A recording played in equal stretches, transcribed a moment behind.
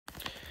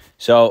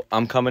So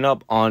I'm coming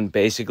up on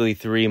basically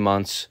 3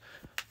 months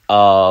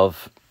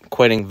of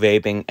quitting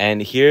vaping,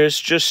 and here's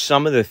just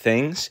some of the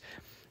things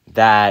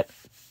that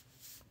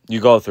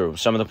you go through,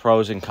 some of the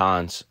pros and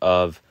cons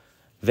of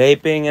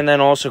vaping and then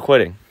also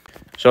quitting.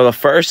 So the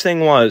first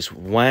thing was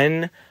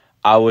when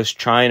I was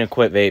trying to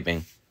quit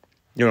vaping,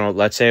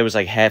 let's say it was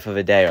like half of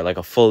a day or like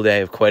a full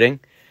day of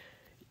quitting,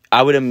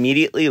 I would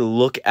immediately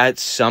look at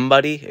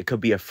somebody. It could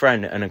be a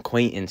friend, an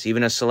acquaintance,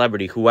 even a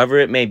celebrity, whoever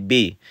it may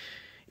be,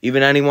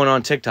 even anyone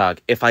on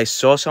TikTok. If I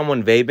saw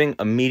someone vaping,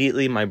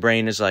 immediately my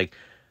brain is like,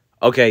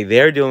 okay,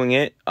 they're doing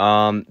it.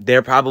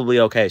 They're probably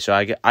okay, so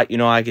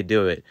I could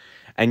do it.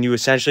 And you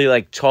essentially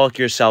like talk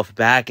yourself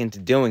back into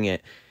doing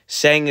it,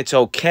 saying it's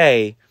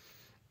okay,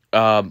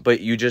 but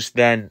you just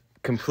then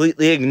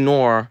completely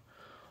ignore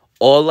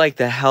all like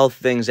the health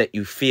things that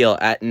you feel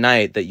at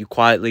night that you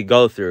quietly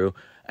go through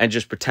and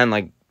just pretend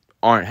like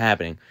aren't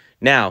happening.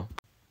 Now,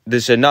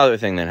 there's another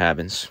thing that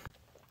happens.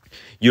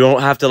 You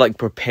don't have to like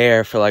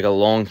prepare for like a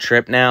long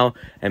trip now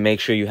and make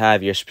sure you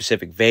have your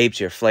specific vapes,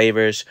 your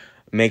flavors,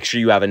 make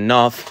sure you have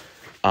enough.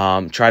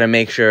 Try to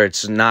make sure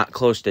it's not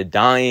close to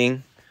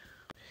dying.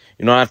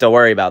 You don't have to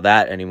worry about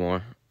that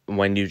anymore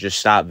when you just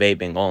stop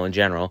vaping all in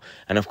general.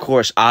 And of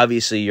course,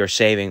 obviously you're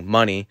saving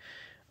money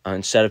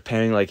instead of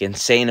paying like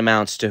insane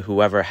amounts to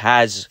whoever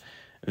has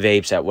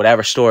vapes at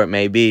whatever store it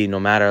may be. No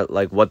matter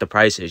like what the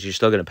price is, you're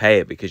still going to pay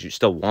it because you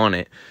still want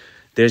it.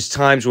 There's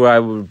times where I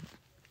would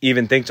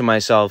even think to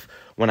myself,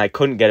 when I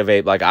couldn't get a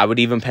vape, like I would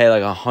even pay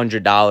like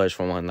 $100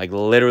 for one. Like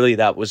literally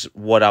that was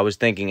what I was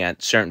thinking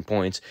at certain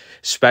points,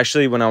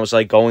 especially when I was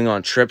like going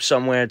on trips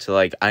somewhere to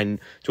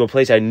a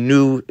place I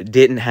knew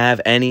didn't have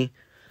any.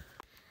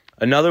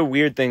 Another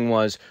weird thing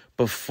was,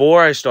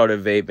 before I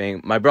started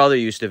vaping, my brother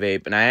used to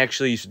vape, and I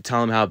actually used to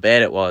tell him how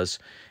bad it was.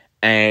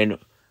 And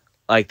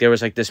like there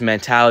was like this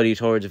mentality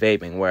towards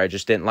vaping where I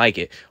just didn't like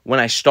it. When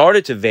I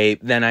started to vape,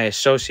 then I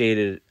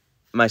associated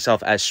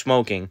myself as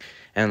smoking,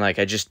 and like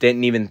I just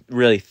didn't even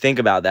really think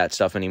about that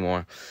stuff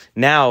anymore.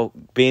 Now,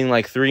 being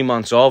like 3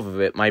 months off of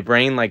it, my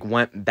brain like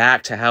went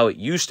back to how it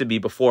used to be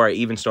before I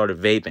even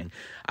started vaping.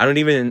 I don't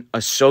even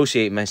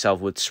associate myself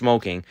with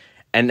smoking.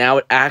 And now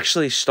it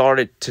actually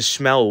started to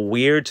smell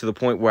weird to the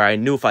point where I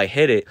knew if I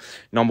hit it,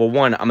 number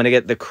one, I'm going to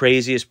get the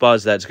craziest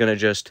buzz that's going to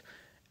just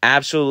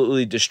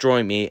absolutely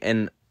destroy me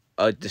in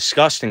a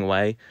disgusting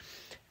way.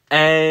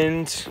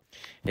 And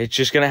it's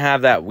just going to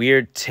have that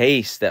weird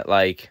taste that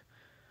like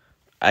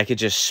I could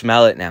just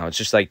smell it now. It's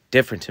just like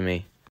different to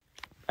me.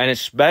 And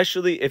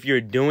especially if you're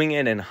doing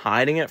it and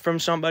hiding it from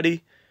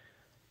somebody,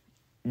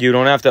 you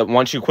don't have to,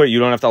 once you quit, you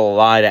don't have to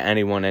lie to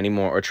anyone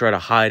anymore or try to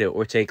hide it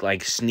or take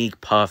like sneak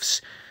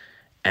puffs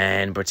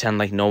and pretend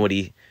like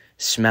nobody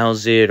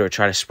smells it or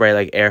try to spray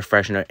like air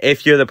freshener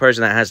if you're the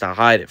person that has to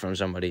hide it from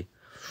somebody.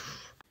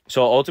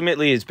 So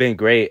ultimately, it's been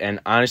great. And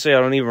honestly, I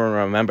don't even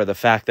remember the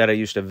fact that I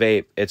used to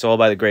vape. It's all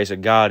by the grace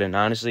of God. And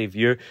honestly, if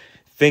you're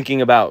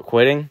thinking about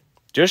quitting,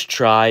 just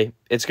try.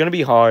 It's going to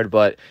be hard,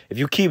 but if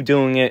you keep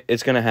doing it,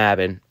 it's going to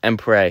happen. And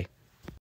pray.